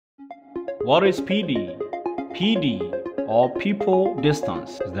What is PD? PD, or pupil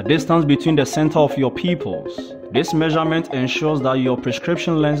distance, is the distance between the center of your pupils. This measurement ensures that your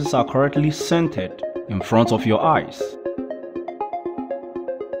prescription lenses are correctly centered in front of your eyes.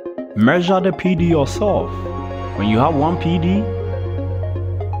 Measure the PD yourself. When you have one PD,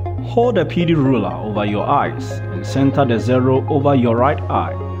 hold the PD ruler over your eyes and center the zero over your right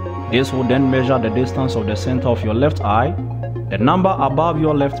eye. This will then measure the distance of the center of your left eye. The number above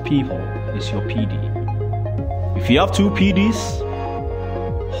your left pupil is your PD. If you have two PDs,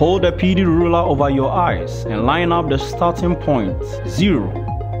 hold the PD ruler over your eyes and line up the starting point 0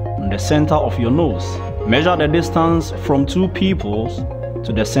 on the center of your nose. Measure the distance from two pupils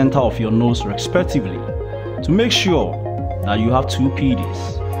to the center of your nose respectively to make sure that you have two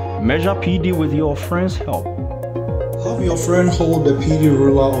PDs. Measure PD with your friend's help. Have your friend hold the PD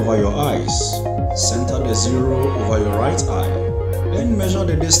ruler over your eyes. Center the 0 over your right eye. Then measure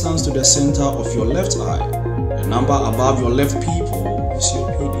the distance to the center of your left eye. The number above your left pupil is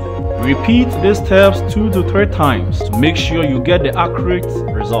your PD. Repeat these steps 2 to 3 times to make sure you get the accurate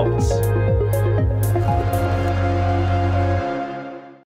results.